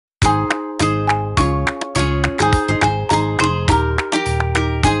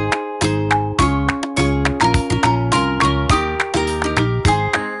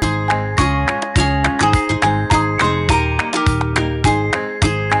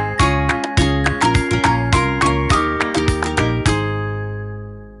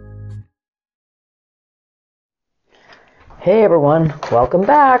Hey everyone, welcome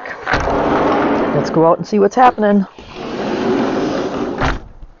back. Let's go out and see what's happening.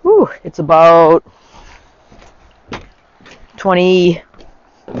 Whew, it's about 20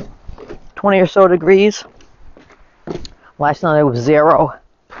 or so degrees. Last night it was 0.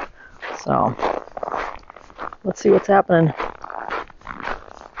 So, let's see what's happening.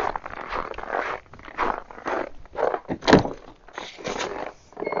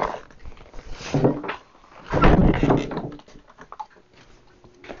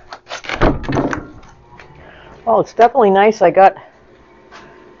 Oh, it's definitely nice. I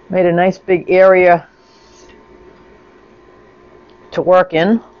made a nice big area to work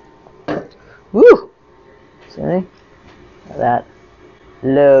in. Woo! See? Look at that.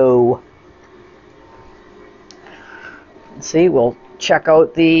 Low. Let's see, we'll check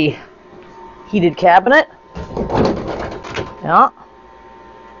out the heated cabinet. Yeah.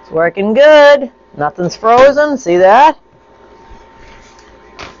 It's working good. Nothing's frozen. See that?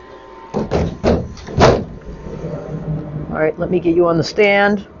 Alright, let me get you on the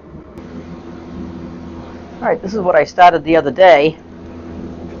stand. Alright, this is what I started the other day.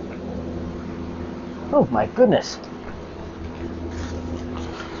 Oh my goodness.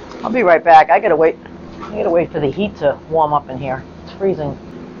 I'll be right back. I gotta wait for the heat to warm up in here. It's freezing.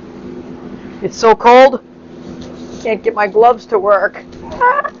 It's so cold. Can't get my gloves to work.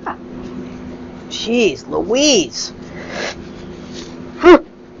 Jeez Louise.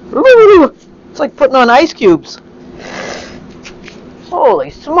 It's like putting on ice cubes. Holy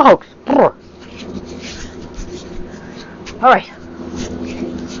smokes. Alright.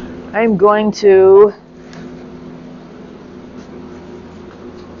 I'm going to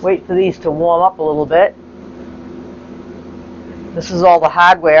wait for these to warm up a little bit. This is all the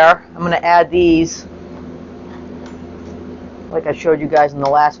hardware. I'm going to add these like I showed you guys in the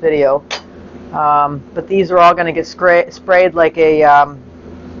last video. But these are all going to get sprayed like an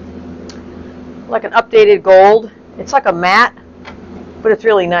updated gold. It's like a matte, but it's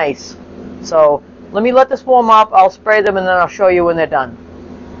really nice. So let me let this warm up. I'll spray them and then I'll show you when they're done.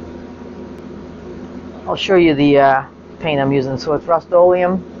 I'll show you the paint I'm using. So it's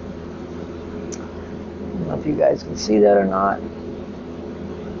Rust-Oleum. I don't know if you guys can see that or not.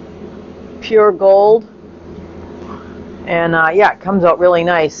 Pure gold. And yeah, it comes out really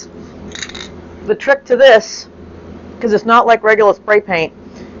nice. The trick to this, because it's not like regular spray paint,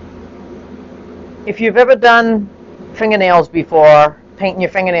 if you've ever done fingernails before, painting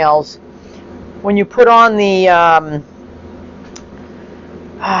your fingernails, when you put on the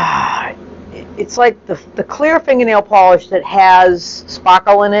it's like the clear fingernail polish that has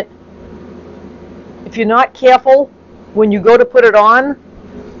sparkle in it. If you're not careful, when you go to put it on,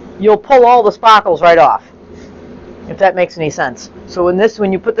 you'll pull all the sparkles right off, if that makes any sense. So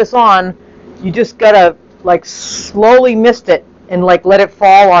when you put this on, you just gotta like slowly mist it and like let it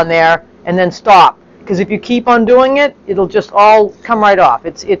fall on there and then stop. Because if you keep on doing it, it'll just all come right off.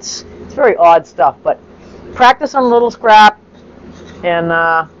 It's very odd stuff, but practice on a little scrap, and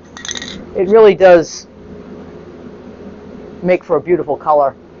it really does make for a beautiful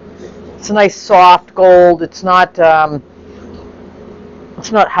color. It's a nice soft gold. It's not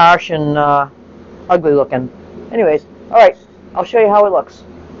harsh and ugly looking. Anyways, all right, I'll show you how it looks.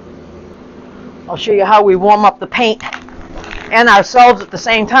 I'll show you how we warm up the paint and ourselves at the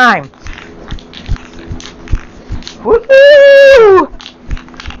same time. Woohoo!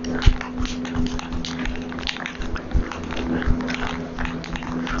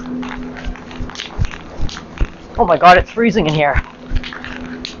 Oh my God, it's freezing in here.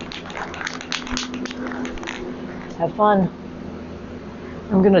 Have fun.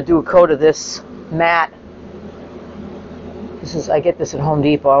 I'm gonna do a coat of this matte. I get this at Home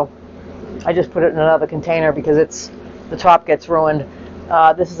Depot. I just put it in another container because the top gets ruined.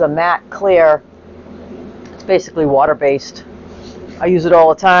 This is a matte clear. It's basically water-based. I use it all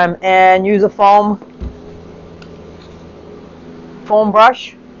the time, and use a foam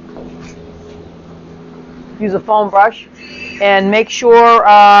brush. Use a foam brush, and make sure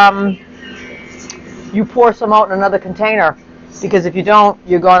you pour some out in another container, because if you don't,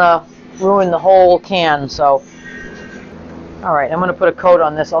 you're gonna ruin the whole can. So, all right, I'm gonna put a coat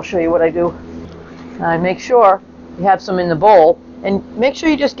on this. I'll show you what I do. Make sure you have some in the bowl, and make sure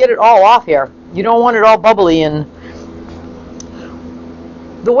you just get it all off here. You don't want it all bubbly. And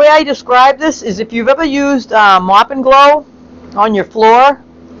the way I describe this is, if you've ever used Mop and Glow on your floor,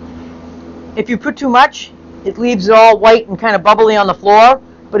 if you put too much, it leaves it all white and kind of bubbly on the floor.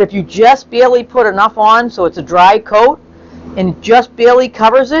 But if you just barely put enough on so it's a dry coat and just barely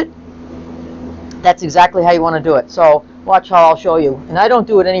covers it, that's exactly how you want to do it. So watch how I'll show you. And I don't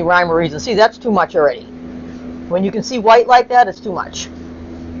do it any rhyme or reason. See, that's too much already. When you can see white like that, it's too much.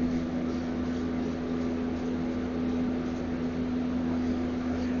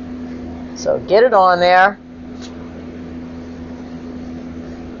 So get it on there.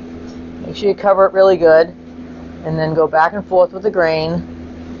 Make sure you cover it really good, and then go back and forth with the grain.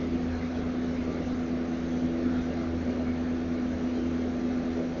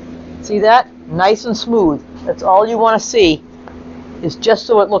 See that? Nice and smooth. That's all you want to see, is just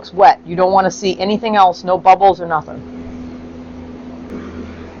so it looks wet. You don't want to see anything else, no bubbles or nothing.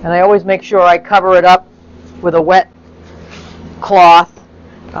 And I always make sure I cover it up with a wet cloth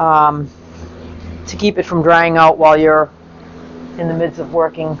to keep it from drying out while you're in the midst of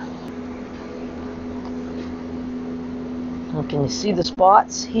working. And can you see the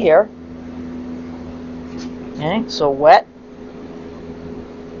spots here? Okay, so wet.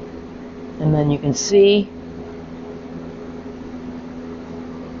 And then you can see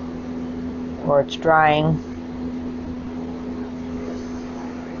where it's drying.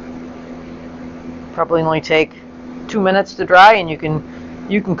 Probably only take 2 minutes to dry, and you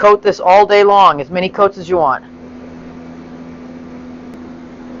can coat this all day long, as many coats as you want.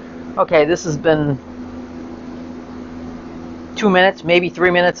 Okay, this has been 2 minutes, maybe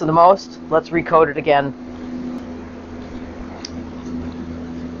 3 minutes at the most. Let's recoat it again.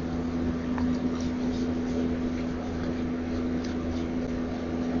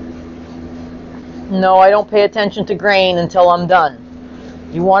 No, I don't pay attention to grain until I'm done.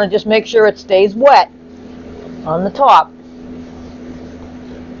 You want to just make sure it stays wet on the top.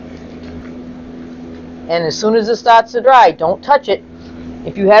 And as soon as it starts to dry, don't touch it.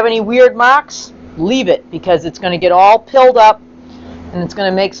 If you have any weird marks, leave it, because it's going to get all pilled up and it's going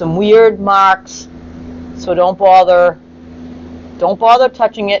to make some weird marks. So don't bother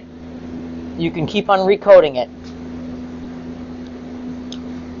touching it. You can keep on recoating it.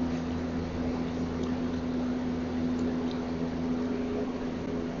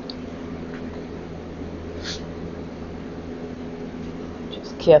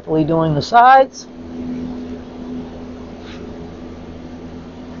 Just carefully doing the sides.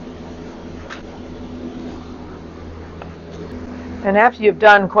 And after you've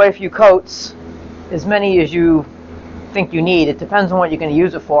done quite a few coats, as many as you think you need, it depends on what you're going to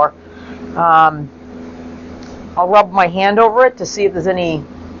use it for. I'll rub my hand over it to see if there's any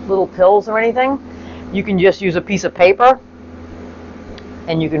little pills or anything. You can just use a piece of paper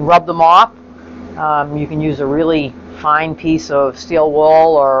and you can rub them off. You can use a really fine piece of steel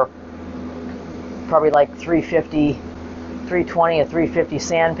wool, or probably like 320 or 350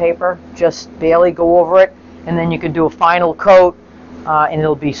 sandpaper. Just barely go over it, and then you can do a final coat. And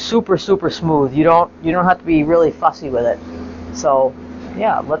it'll be super, super smooth. You don't have to be really fussy with it. So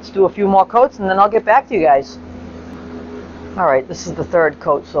yeah, let's do a few more coats and then I'll get back to you guys. Alright, this is the third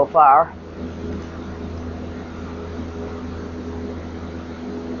coat so far.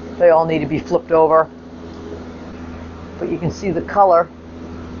 They all need to be flipped over. But you can see the color.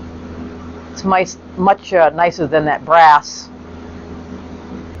 It's much nicer than that brass.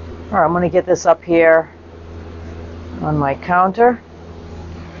 Alright, I'm going to get this up here on my counter.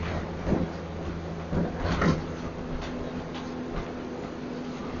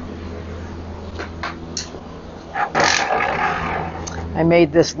 I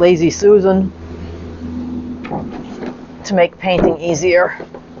made this Lazy Susan to make painting easier.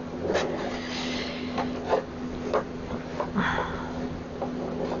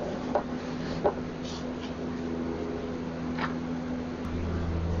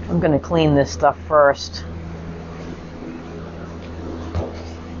 I'm going to clean this stuff first.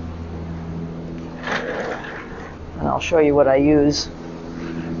 And I'll show you what I use.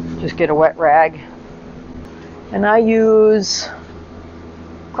 Just get a wet rag. And I use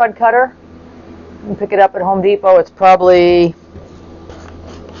Crud Cutter. You can pick it up at Home Depot. It's probably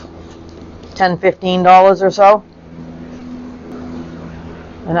 $10, $15 or so.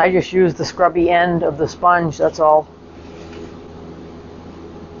 And I just use the scrubby end of the sponge, that's all.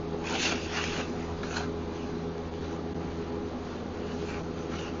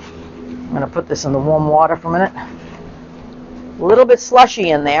 I'm going to put this in the warm water for a minute. A little bit slushy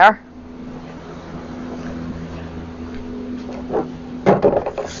in there.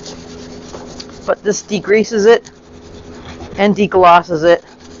 But this degreases it and deglosses it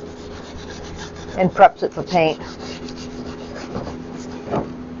and preps it for paint.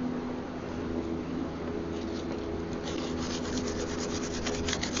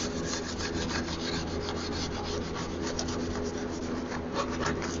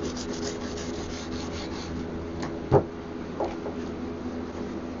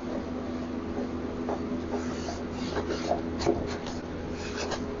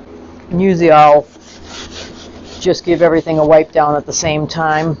 And usually I'll just give everything a wipe down at the same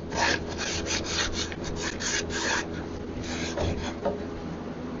time.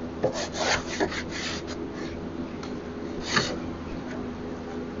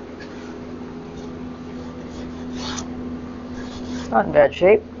 Not in bad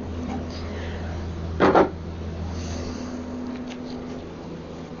shape.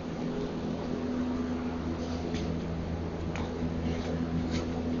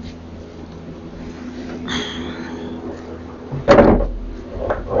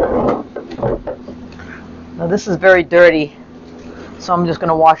 Now this is very dirty, so I'm just going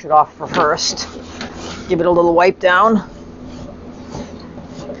to wash it off first. Give it a little wipe down.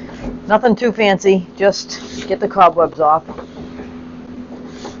 Nothing too fancy, just get the cobwebs off.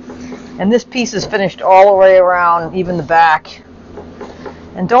 And this piece is finished all the way around, even the back.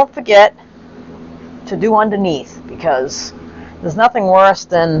 And don't forget to do underneath, because there's nothing worse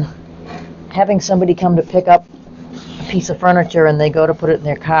than having somebody come to pick up a piece of furniture and they go to put it in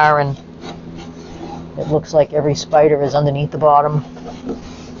their car and it looks like every spider is underneath the bottom.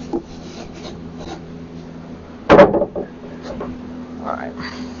 All right.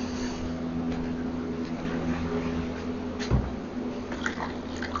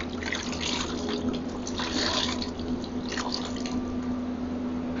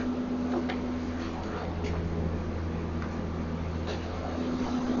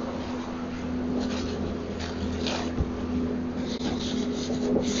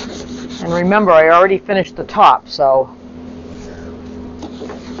 And remember, I already finished the top, so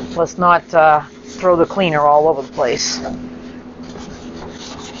let's not throw the cleaner all over the place.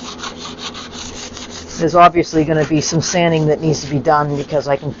 There's obviously going to be some sanding that needs to be done because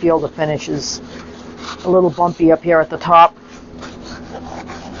I can feel the finish is a little bumpy up here at the top.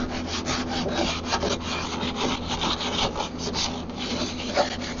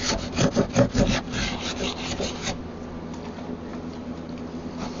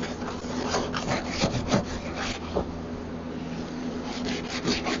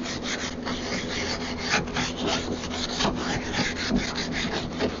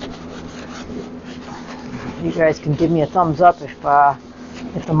 You guys can give me a thumbs up if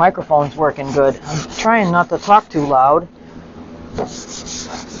the microphone's working good. I'm trying not to talk too loud.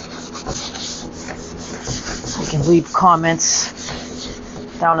 You can leave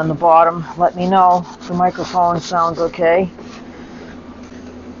comments down in the bottom. Let me know if the microphone sounds okay.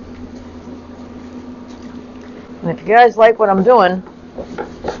 And if you guys like what I'm doing,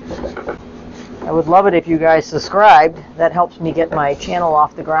 I would love it if you guys subscribed. That helps me get my channel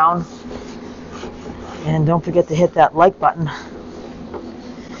off the ground. And don't forget to hit that like button.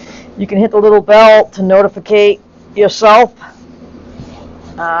 You can hit the little bell to notify yourself.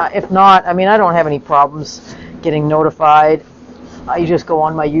 If not, I mean, I don't have any problems getting notified. I just go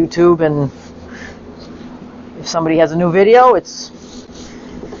on my YouTube, and if somebody has a new video, it's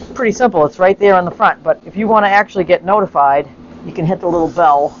pretty simple. It's right there on the front. But if you want to actually get notified, you can hit the little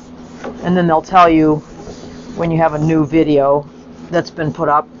bell, and then they'll tell you when you have a new video that's been put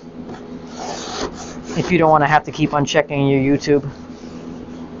up, if you don't want to have to keep on checking your YouTube.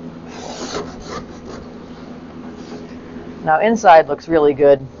 Now inside looks really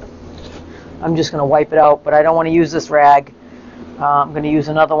good. I'm just going to wipe it out, but I don't want to use this rag. I'm going to use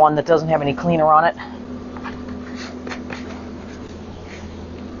another one that doesn't have any cleaner on it.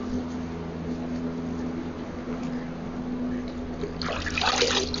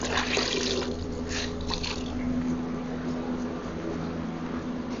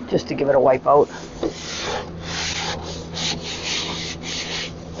 Just to give it a wipe out.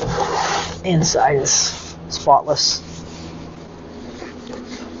 Inside is spotless.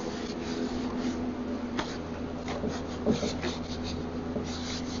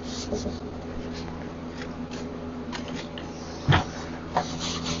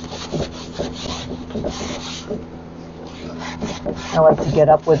 I like to get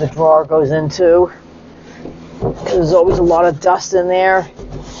up where the drawer goes into. There's always a lot of dust in there.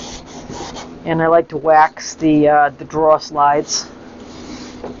 And I like to wax the drawer slides.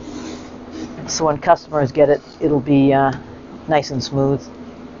 So when customers get it, it'll be nice and smooth.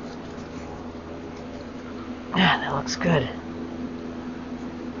 That looks good.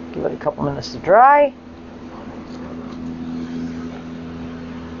 Give it a couple minutes to dry.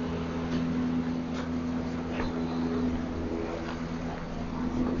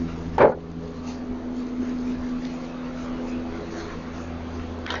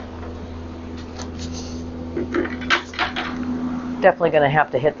 Definitely going to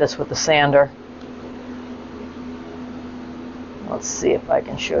have to hit this with the sander. Let's see if I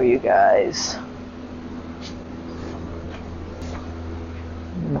can show you guys. I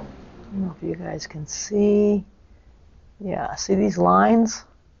don't know if you guys can see. Yeah, see these lines?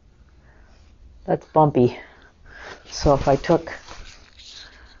 That's bumpy. So if I took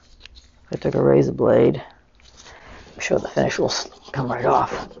a razor blade, I'm sure the finish will come right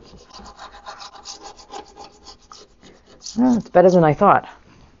off. Well, it's better than I thought.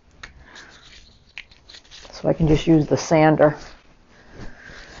 So I can just use the sander.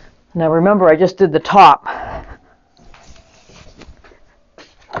 Now remember, I just did the top.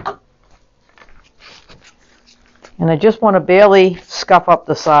 And I just want to barely scuff up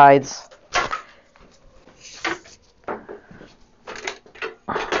the sides.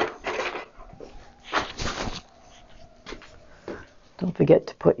 Don't forget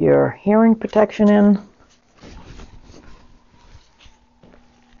to put your hearing protection in.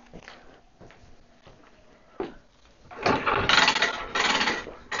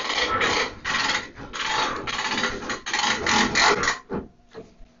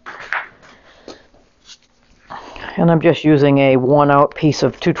 And I'm just using a worn out piece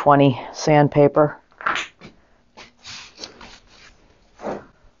of 220 sandpaper.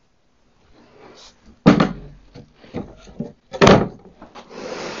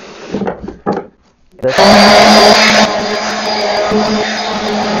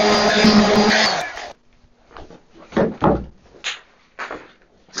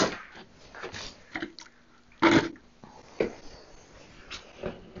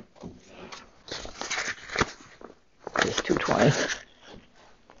 Just 220.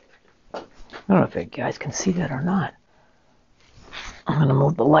 I don't know if you guys can see that or not. I'm going to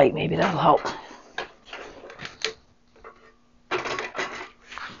move the light, maybe that'll help.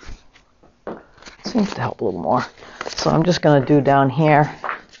 Seems to help a little more. So I'm just going to do down here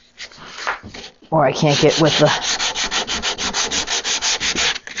where I can't get with the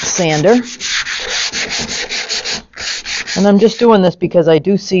sander. And I'm just doing this because I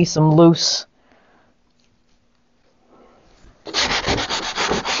do see some loose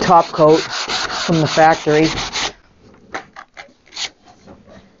top coat from the factory.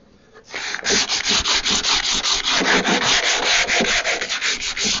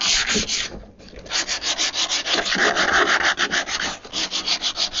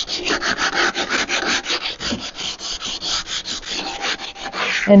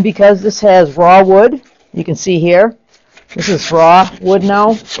 And because this has raw wood, you can see here, this is raw wood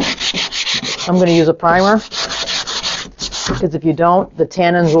now. I'm going to use a primer, because if you don't, the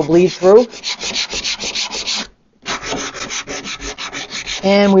tannins will bleed through.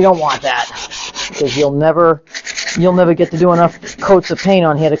 And we don't want that, because you'll never get to do enough coats of paint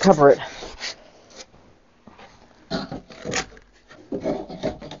on here to cover it.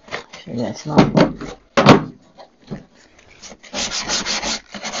 Yeah, it's not.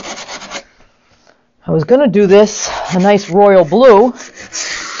 I was going to do this a nice royal blue.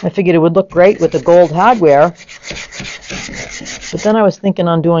 I figured it would look great with the gold hardware. But then I was thinking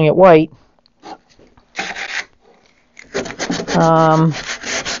on doing it white.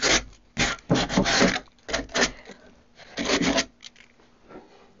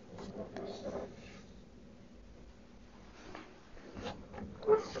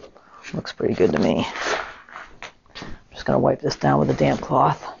 Looks pretty good to me. I'm just going to wipe this down with a damp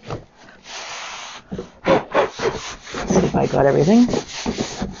cloth. See if I got everything.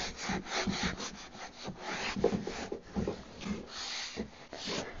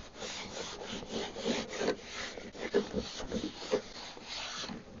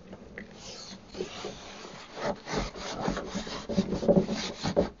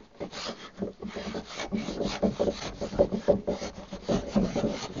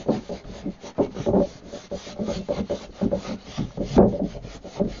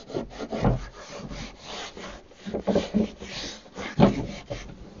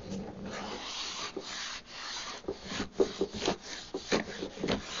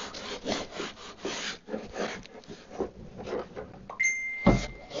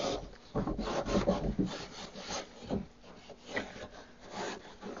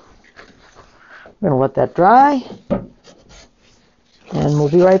 I'm going to let that dry, and we'll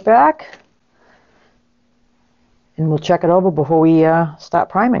be right back, and we'll check it over before we start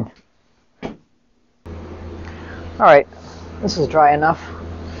priming. Alright, this is dry enough.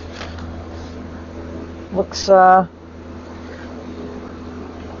 Looks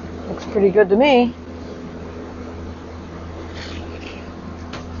pretty good to me.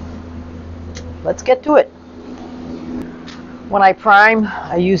 Let's get to it. When I prime,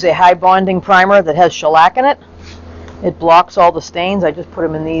 I use a high bonding primer that has shellac in it. It blocks all the stains. I just put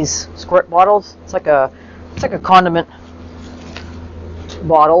them in these squirt bottles. It's like a condiment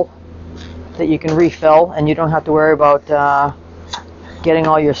bottle that you can refill, and you don't have to worry about getting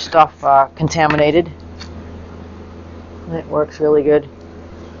all your stuff contaminated. And it works really good.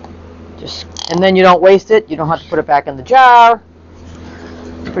 And then you don't waste it. You don't have to put it back in the jar.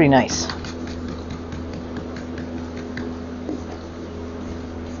 It's pretty nice.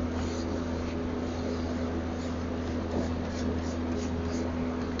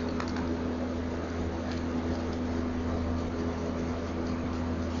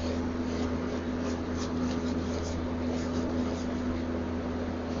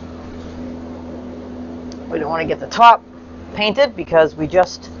 We don't want to get the top painted because we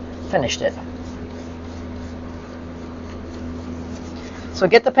just finished it. So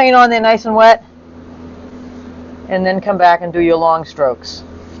get the paint on there nice and wet, and then come back and do your long strokes.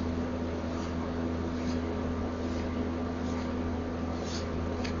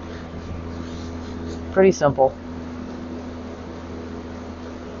 Pretty simple.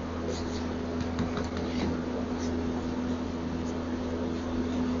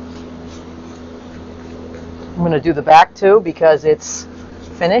 I'm going to do the back too because it's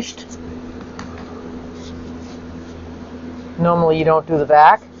finished. Normally you don't do the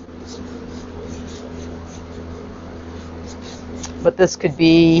back, but this could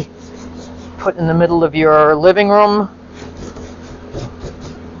be put in the middle of your living room.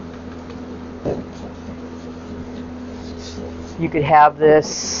 You could have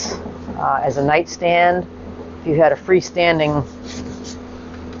this as a nightstand. If you had a freestanding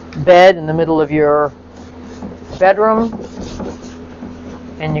bed in the middle of your bedroom,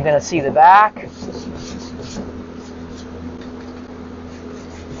 and you're going to see the back.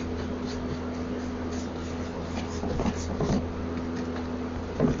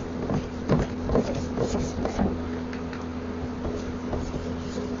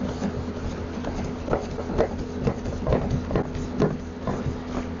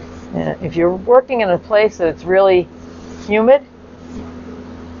 And if you're working in a place that it's really humid,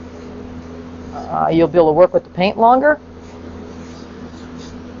 you'll be able to work with the paint longer.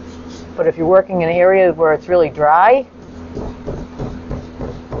 But if you're working in an area where it's really dry,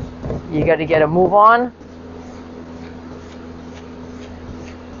 you got to get a move on.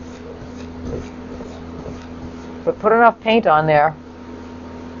 But put enough paint on there,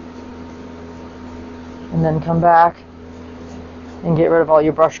 and then come back and get rid of all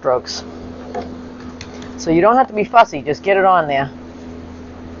your brush strokes. So you don't have to be fussy, just get it on there.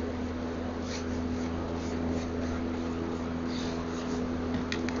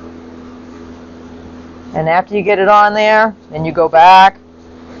 And after you get it on there, then you go back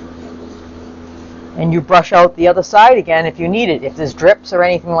and you brush out the other side again if you need it, if there's drips or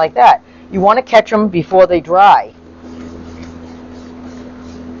anything like that. You want to catch them before they dry.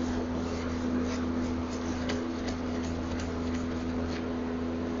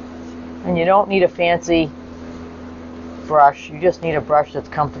 And you don't need a fancy brush. You just need a brush that's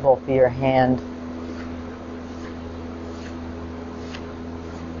comfortable for your hand.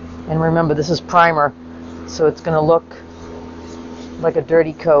 And remember, this is primer, so it's going to look like a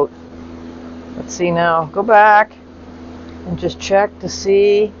dirty coat. Let's see now. Go back and just check to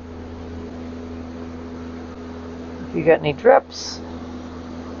see if you got any drips.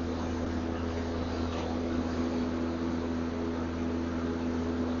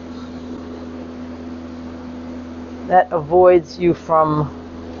 That avoids you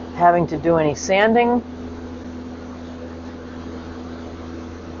from having to do any sanding.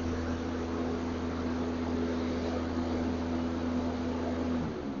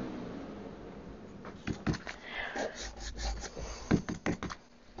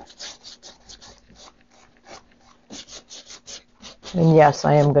 And yes,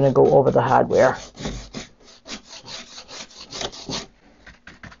 I am going to go over the hardware.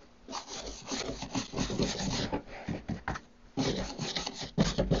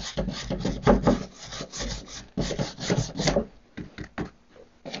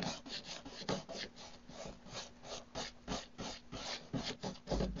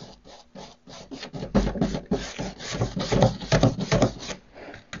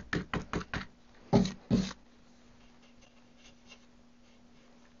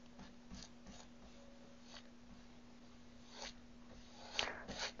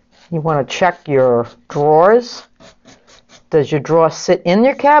 You want to check your drawers. Does your drawer sit in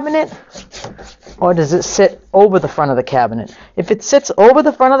your cabinet, or does it sit over the front of the cabinet? If it sits over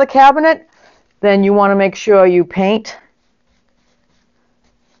the front of the cabinet, then you want to make sure you paint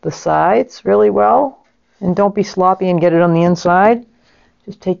the sides really well. And don't be sloppy and get it on the inside.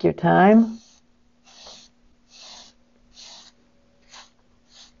 Just take your time.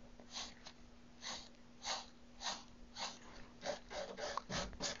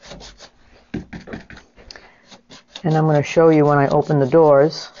 And I'm going to show you when I open the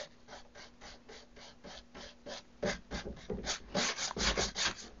doors.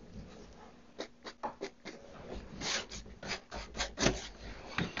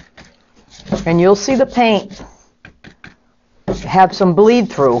 And you'll see the paint have some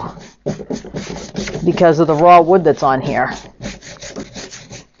bleed through because of the raw wood that's on here.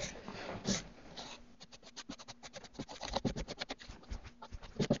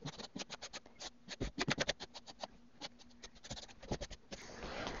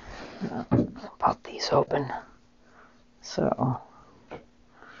 Pop these open. So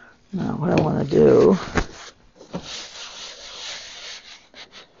now what I want to do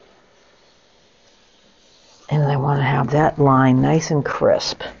is I want to have that line nice and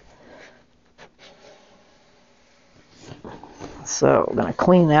crisp. So we're going to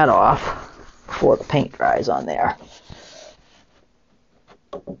clean that off before the paint dries on there.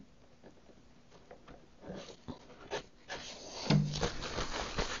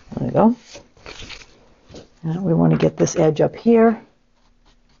 There we go. Now we want to get this edge up here.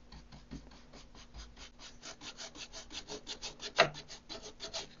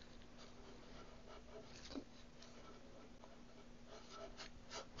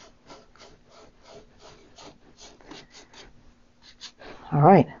 All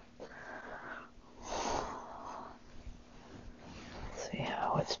right. Let's see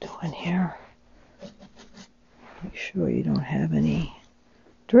how it's doing here. Make sure you don't have any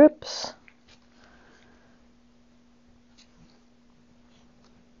drips.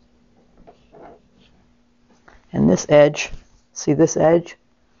 And this edge, see this edge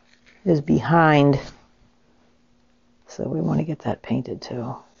is behind, so we want to get that painted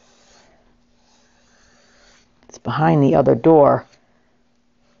too. It's behind the other door.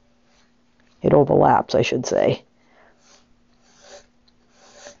 It overlaps, I should say.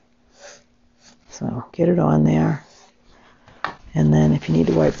 So get it on there. And then if you need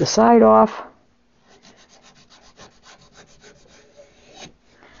to wipe the side off,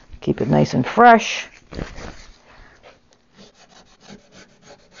 keep it nice and fresh.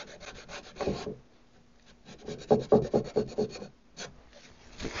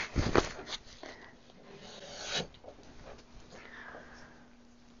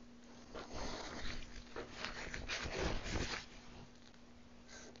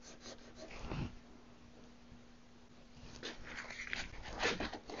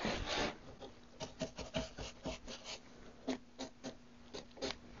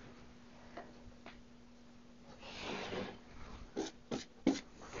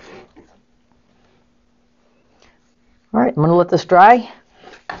 All right, I'm going to let this dry,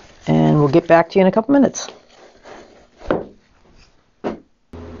 and we'll get back to you in a couple minutes.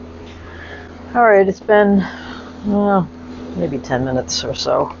 All right, it's been maybe 10 minutes or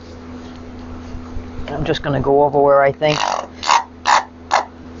so. I'm just going to go over where I think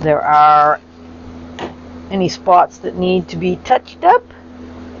there are any spots that need to be touched up,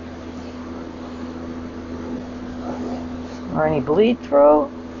 or any bleed through.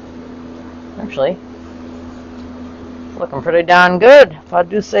 Actually, looking pretty darn good, if I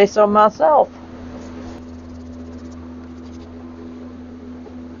do say so myself.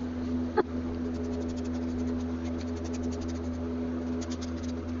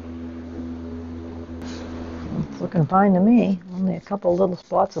 It's looking fine to me. Only a couple little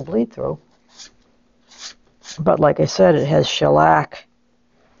spots of bleed through. But like I said, it has shellac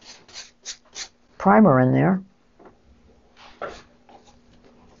primer in there.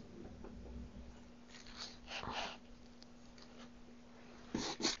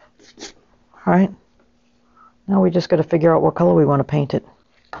 All right, now we just got to figure out what color we want to paint it.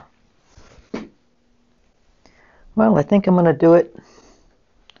 Well, I think I'm going to do it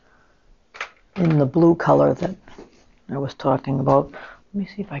in the blue color that I was talking about. Let me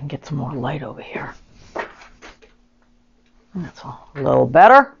see if I can get some more light over here. That's a little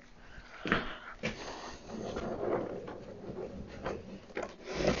better.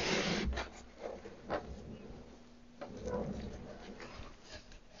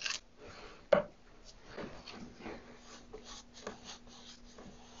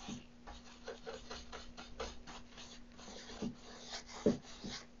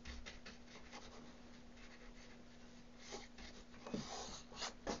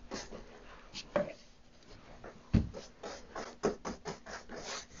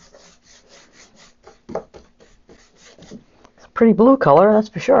 Pretty blue color, that's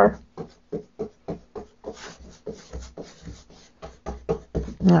for sure.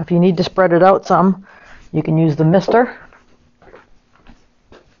 Now, if you need to spread it out some, you can use the mister.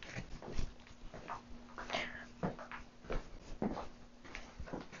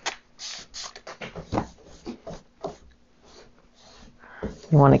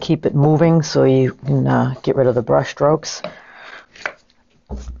 You want to keep it moving so you can get rid of the brush strokes.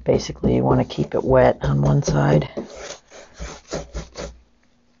 Basically, you want to keep it wet on one side.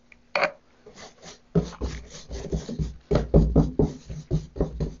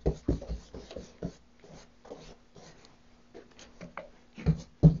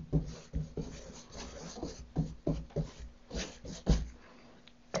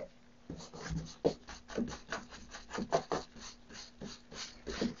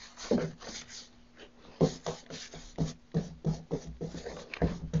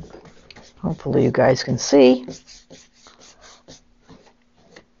 Hopefully you guys can see.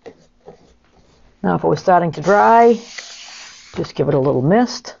 Now if it was starting to dry, just give it a little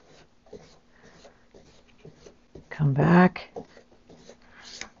mist. Come back,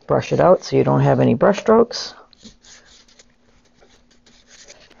 brush it out so you don't have any brush strokes.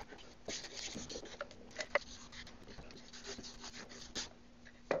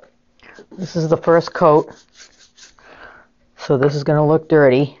 This is the first coat, so this is going to look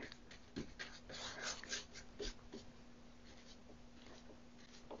dirty.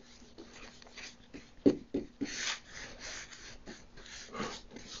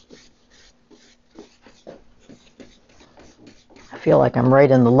 I feel like I'm right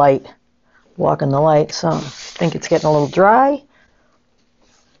in the light, blocking the light, so I think it's getting a little dry.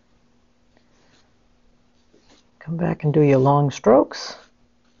 Come back and do your long strokes.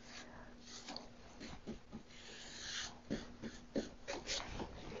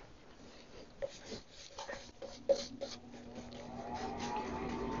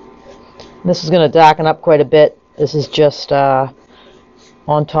 This is going to darken up quite a bit. This is just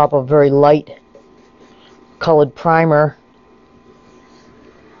on top of very light colored primer.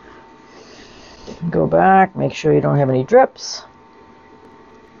 Go back, make sure you don't have any drips.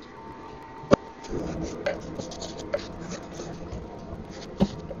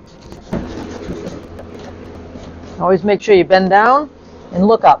 Always make sure you bend down and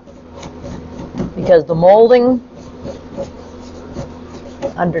look up, because the molding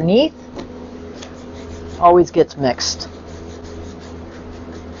underneath always gets mixed.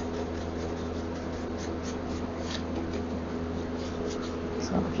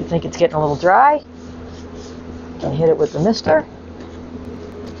 So if you think it's getting a little dry, you can hit it with the mister.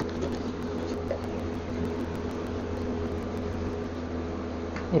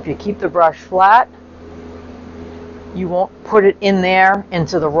 If you keep the brush flat, you won't put it in there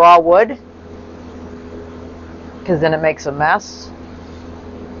into the raw wood, because then it makes a mess.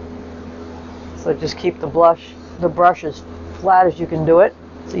 So just keep the brush as flat as you can do it.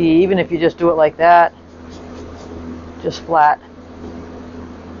 See, even if you just do it like that, just flat.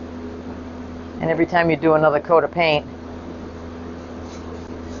 And every time you do another coat of paint,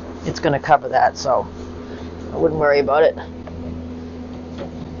 it's going to cover that, so I wouldn't worry about it.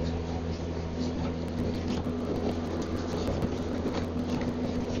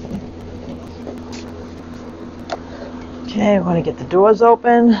 Okay, we want to get the doors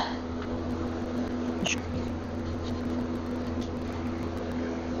open.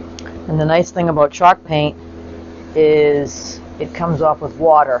 And the nice thing about chalk paint is it comes off with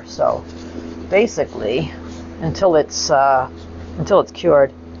water, so basically until it's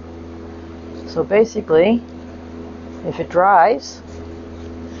cured. So basically, if it dries,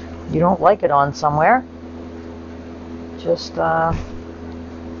 you don't like it on somewhere, just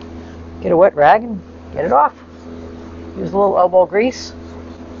get a wet rag and get it off. Use a little elbow grease.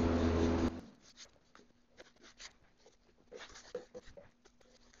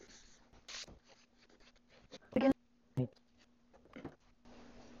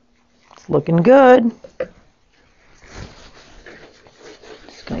 It's looking good.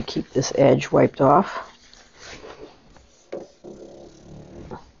 Just going to keep this edge wiped off.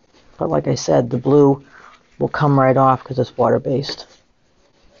 But like I said, the blue will come right off because it's water-based.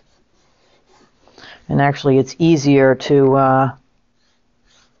 And actually it's easier to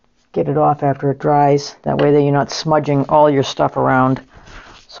get it off after it dries. That way that you're not smudging all your stuff around.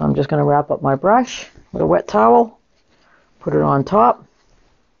 So I'm just going to wrap up my brush with a wet towel, put it on top,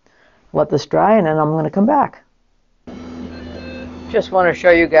 let this dry, and then I'm going to come back. Just want to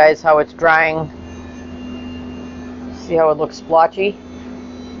show you guys how it's drying. See how it looks splotchy?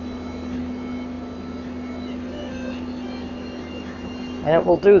 And it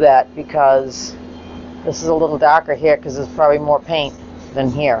will do that because this is a little darker here because there's probably more paint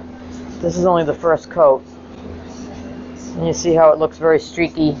than here. This is only the first coat. And you see how it looks very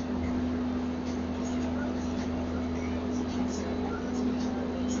streaky.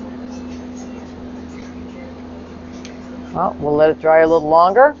 Well, we'll let it dry a little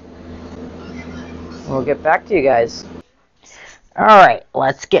longer. And we'll get back to you guys. Alright,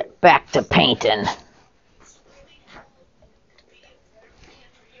 let's get back to painting.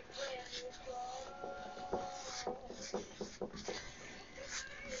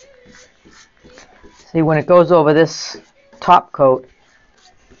 See, when it goes over this top coat,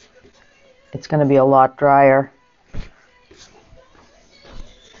 it's going to be a lot drier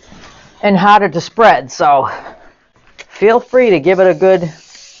and harder to spread, so feel free to give it a good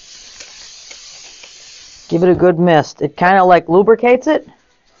mist. It kind of like lubricates it.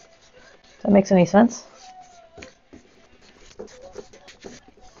 If that makes any sense.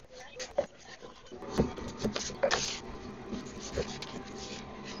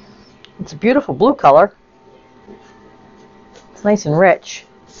 It's a beautiful blue color. It's nice and rich.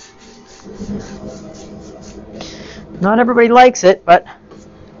 Not everybody likes it, but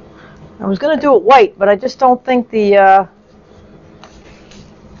I was going to do it white, but I just don't think the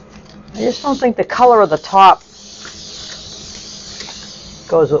color of the top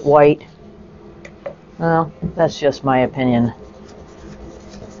goes with white. Well, that's just my opinion.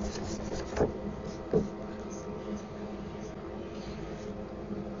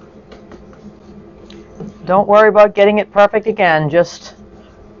 Don't worry about getting it perfect again. Just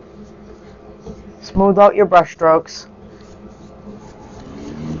smooth out your brush strokes.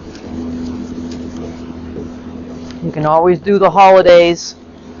 You can always do the holidays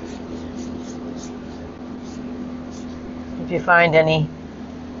if you find any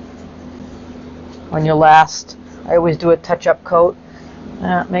on your last. I always do a touch-up coat.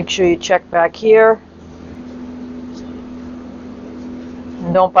 Make sure you check back here.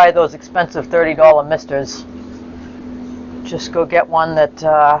 And don't buy those expensive $30 misters. Just go get one that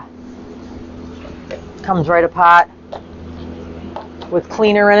comes right apart with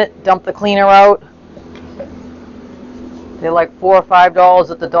cleaner in it. Dump the cleaner out. They're like $4 or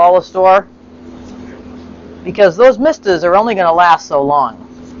 $5 at the dollar store. Because those misters are only going to last so long.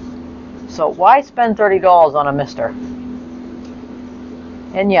 So why spend $30 on a mister?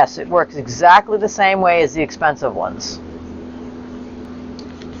 And yes, it works exactly the same way as the expensive ones.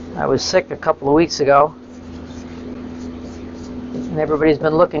 I was sick a couple of weeks ago, and everybody's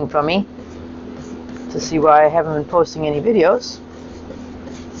been looking for me to see why I haven't been posting any videos.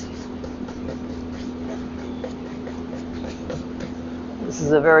 This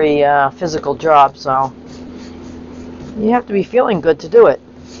is a very physical job, so you have to be feeling good to do it.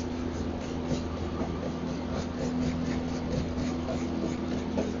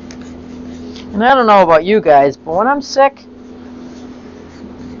 And I don't know about you guys, but when I'm sick,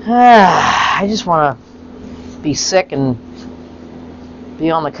 I just want to be sick and be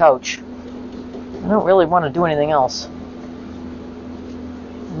on the couch. I don't really want to do anything else. I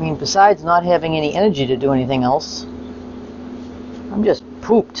mean, besides not having any energy to do anything else, I'm just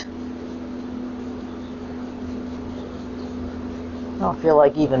pooped. I don't feel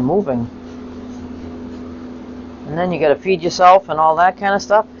like even moving. And then you got to feed yourself and all that kind of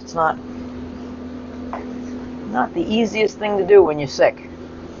stuff. It's not the easiest thing to do when you're sick.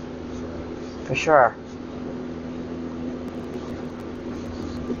 For sure.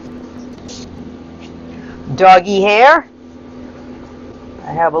 Doggy hair.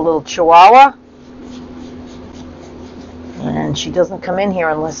 I have a little Chihuahua. And she doesn't come in here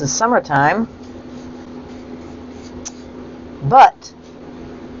unless it's summertime. But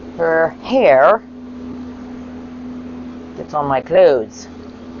her hair gets on my clothes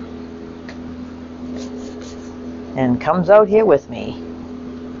and comes out here with me.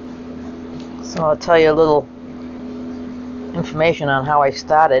 So I'll tell you a little information on how I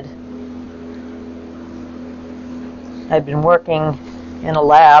started. I've been working in a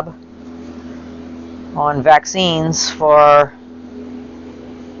lab on vaccines for,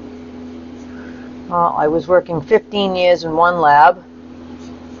 well, I was working 15 years in one lab,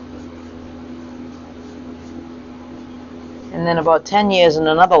 and then about 10 years in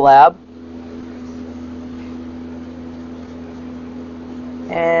another lab.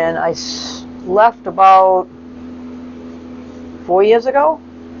 And I left about 4 years ago,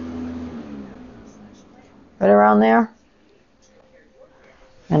 right around there,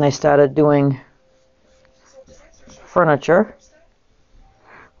 and I started doing furniture.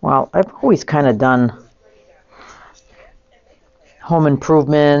 Well, I've always kind of done home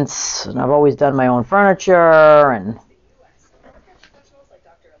improvements, and I've always done my own furniture and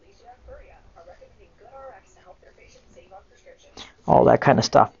all that kind of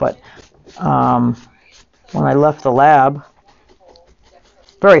stuff. But when I left the lab,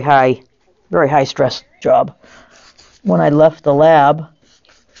 very high stress job. When I left the lab,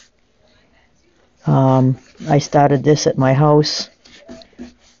 I started this at my house.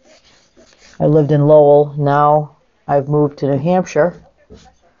 I lived in Lowell. Now I've moved to New Hampshire.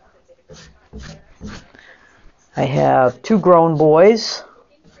 I have 2 grown boys.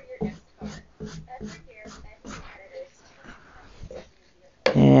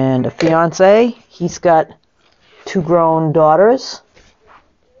 And a fiance. He's got 2 grown daughters.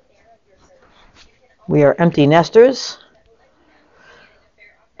 We are empty nesters,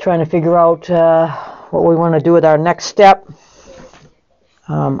 trying to figure out what we want to do with our next step.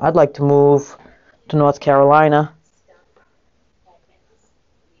 I'd like to move to North Carolina,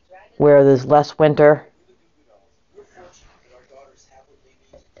 where there's less winter.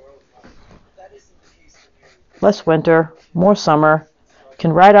 Less winter, more summer.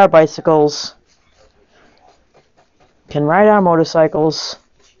 can ride our bicycles, can ride our motorcycles,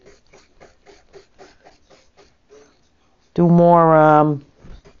 do more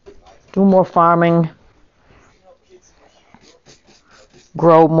farming,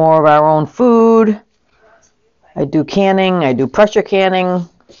 grow more of our own food. I do canning, I do pressure canning.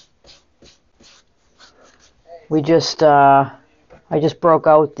 We just, I just broke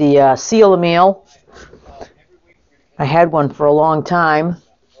out the Seal meal. I had one for a long time,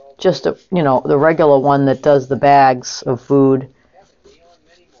 just the regular one that does the bags of food,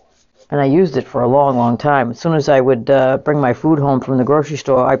 and I used it for a long time. As soon as I would bring my food home from the grocery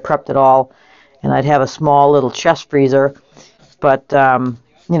store, I prepped it all, and I'd have a small little chest freezer. But now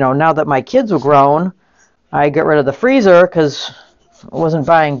that my kids were grown, I got rid of the freezer because I wasn't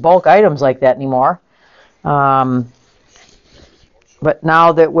buying bulk items like that anymore. But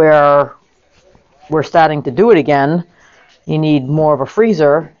now that we're starting to do it again, you need more of a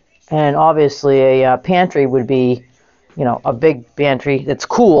freezer, and obviously a pantry would be, a big pantry that's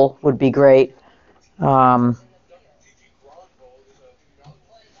cool would be great. But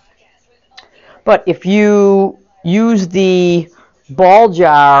if you use the ball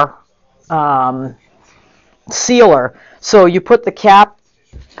jar sealer, so you put the cap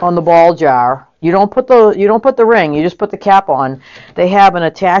on the ball jar. You don't put the ring. You just put the cap on. They have an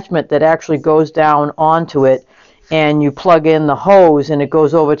attachment that actually goes down onto it, and you plug in the hose, and it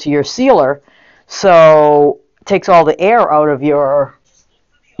goes over to your sealer. So it takes all the air out of your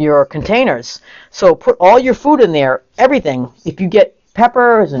containers. So put all your food in there, everything. If you get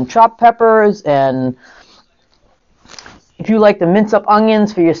peppers and chopped peppers, and if you like to mince up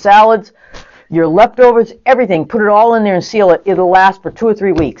onions for your salads, your leftovers, everything, put it all in there and seal it. It'll last for 2 or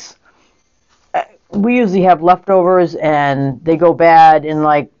 3 weeks. We usually have leftovers, and they go bad in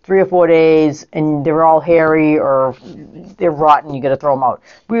like 3 or 4 days, and they're all hairy or they're rotten. You got to throw them out.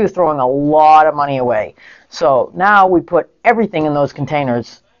 We were throwing a lot of money away. So now we put everything in those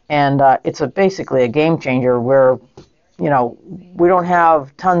containers, and it's basically a game changer where, we don't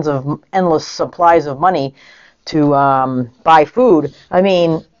have tons of endless supplies of money to buy food. I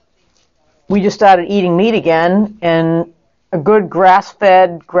mean, we just started eating meat again, and a good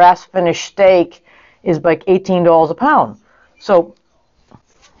grass-fed, grass-finished steak is like $18 a pound. So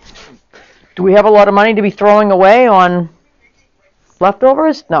do we have a lot of money to be throwing away on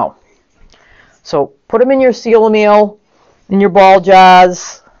leftovers? No. So put them in your Seal meal, in your ball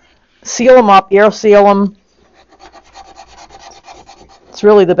jars, seal them up, air seal them. It's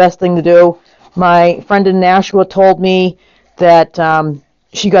really the best thing to do. My friend in Nashua told me that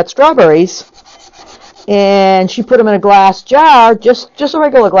she got strawberries, and she put them in a glass jar, just a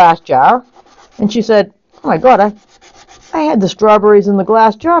regular glass jar. And she said, "Oh my God, I had the strawberries in the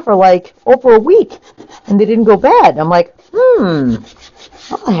glass jar for like over a week, and they didn't go bad." I'm like,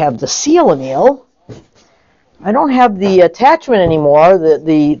 I have the Seal meal. I don't have the attachment anymore,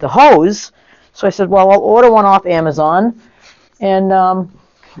 the hose. So I said, well, I'll order one off Amazon. And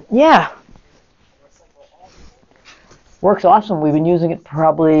yeah, works awesome. We've been using it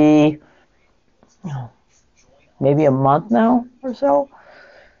probably maybe a month now or so.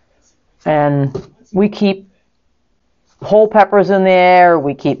 And we keep whole peppers in there.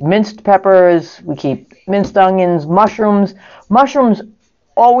 We keep minced peppers. We keep minced onions, mushrooms. Mushrooms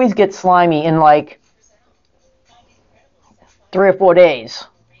always get slimy in like 3 or 4 days.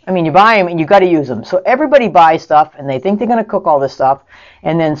 I mean, you buy them and you got to use them. So everybody buys stuff and they think they're going to cook all this stuff,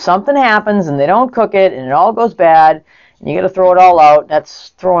 and then something happens and they don't cook it and it all goes bad and you got to throw it all out. That's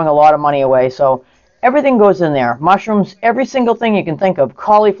throwing a lot of money away. So everything goes in there. Mushrooms, every single thing you can think of,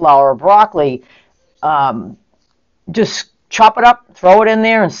 cauliflower, broccoli, just chop it up, throw it in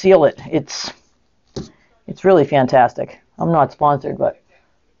there, and seal it. It's really fantastic. I'm not sponsored, but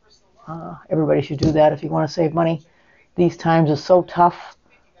everybody should do that if you want to save money. These times are so tough.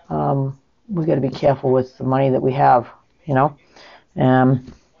 We've got to be careful with the money that we have, All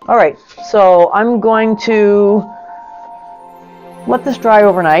right, so I'm going to let this dry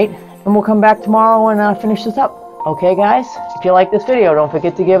overnight, and we'll come back tomorrow and finish this up. Okay, guys? If you like this video, don't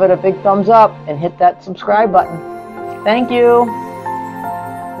forget to give it a big thumbs up and hit that subscribe button. Thank you.